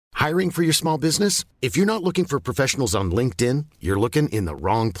Hiring for your small business? If you're not looking for professionals on LinkedIn, you're looking in the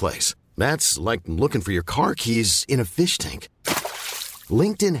wrong place. That's like looking for your car keys in a fish tank.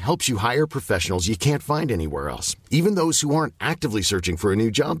 LinkedIn helps you hire professionals you can't find anywhere else, even those who aren't actively searching for a new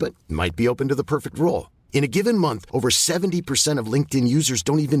job but might be open to the perfect role. In a given month, over 70% of LinkedIn users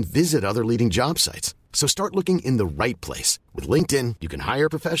don't even visit other leading job sites. So start looking in the right place. With LinkedIn, you can hire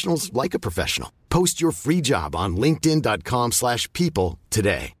professionals like a professional. Post your free job on linkedin.com/people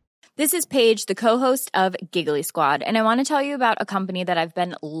today. This is Paige, the co-host of Giggly Squad, and I want to tell you about a company that I've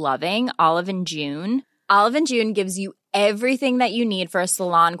been loving, Olive & June. Olive & June gives you everything that you need for a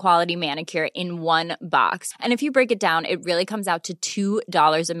salon-quality manicure in one box. And if you break it down, it really comes out to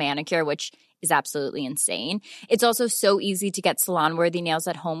 $2 a manicure, which is absolutely insane. It's also so easy to get salon-worthy nails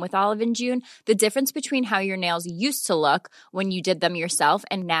at home with Olive & June. The difference between how your nails used to look when you did them yourself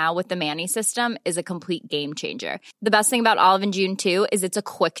and now with the Mani system is a complete game changer. The best thing about Olive & June, too, is it's a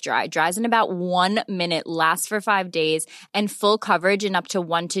quick dry. Dries in about 1 minute, lasts for 5 days, and full coverage in up to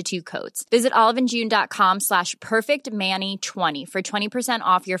 1 to 2 coats. Visit oliveandjune.com/perfectmani20 for 20%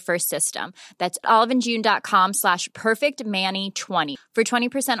 off your first system. That's oliveandjune.com/perfectmani20 for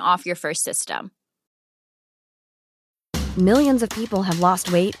 20% off your first system. Millions of people have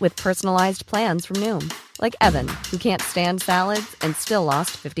lost weight with personalized plans from Noom. Like Evan, who can't stand salads and still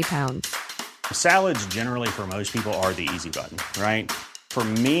lost 50 pounds. Salads generally for most people are the easy button, right? For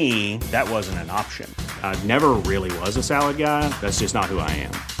me, that wasn't an option. I never really was a salad guy. That's just not who I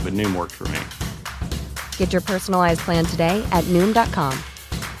am. But Noom worked for me. Get your personalized plan today at Noom.com.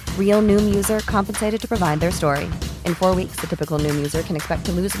 Real Noom user compensated to provide their story. In 4 weeks, the typical Noom user can expect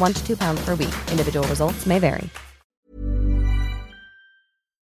to lose 1 to 2 pounds per week. Individual results may vary.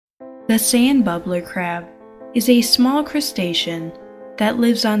 The sand bubbler crab is a small crustacean that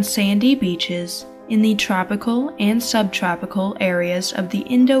lives on sandy beaches in the tropical and subtropical areas of the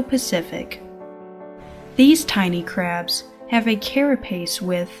Indo-Pacific. These tiny crabs have a carapace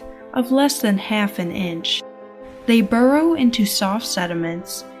width of less than half an inch. They burrow into soft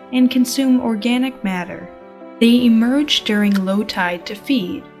sediments and consume organic matter. They emerge during low tide to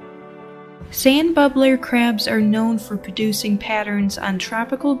feed. Sand bubbler crabs are known for producing patterns on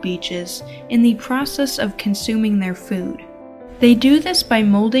tropical beaches in the process of consuming their food. They do this by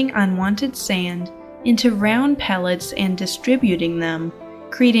molding unwanted sand into round pellets and distributing them,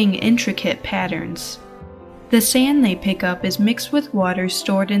 creating intricate patterns. The sand they pick up is mixed with water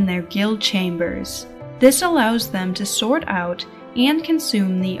stored in their gill chambers. This allows them to sort out and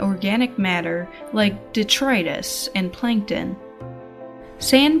consume the organic matter like detritus and plankton.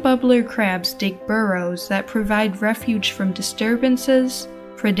 Sand bubbler crabs dig burrows that provide refuge from disturbances,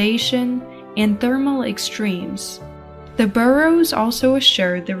 predation, and thermal extremes. The burrows also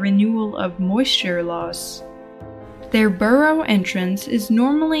assure the renewal of moisture loss. Their burrow entrance is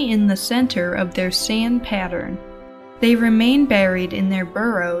normally in the center of their sand pattern. They remain buried in their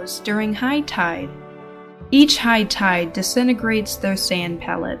burrows during high tide. Each high tide disintegrates their sand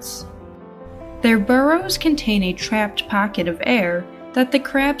pellets. Their burrows contain a trapped pocket of air that the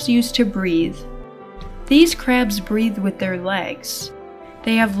crabs use to breathe. These crabs breathe with their legs.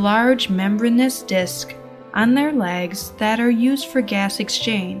 They have large membranous discs on their legs that are used for gas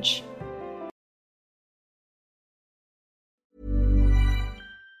exchange.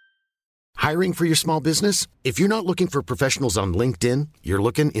 Hiring for your small business? If you're not looking for professionals on LinkedIn, you're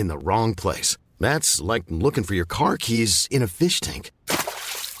looking in the wrong place. That's like looking for your car keys in a fish tank.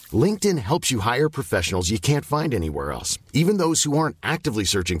 LinkedIn helps you hire professionals you can't find anywhere else, even those who aren't actively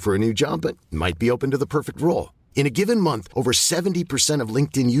searching for a new job but might be open to the perfect role. In a given month, over 70% of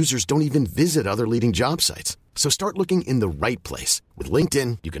LinkedIn users don't even visit other leading job sites. So start looking in the right place. With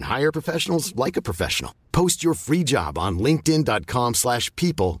LinkedIn, you can hire professionals like a professional. Post your free job on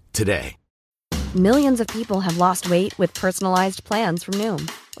linkedin.com/people today. Millions of people have lost weight with personalized plans from Noom.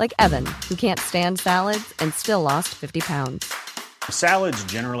 Like Evan, who can't stand salads and still lost 50 pounds. Salads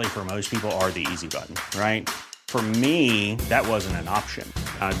generally for most people are the easy button, right? For me, that wasn't an option.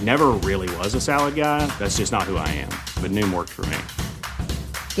 I never really was a salad guy. That's just not who I am. But Noom worked for me.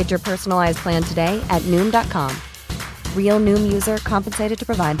 Get your personalized plan today at Noom.com. Real Noom user compensated to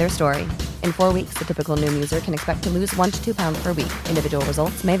provide their story. In 4 weeks, the typical Noom user can expect to lose 1 to 2 pounds per week. Individual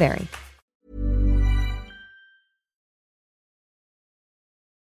results may vary.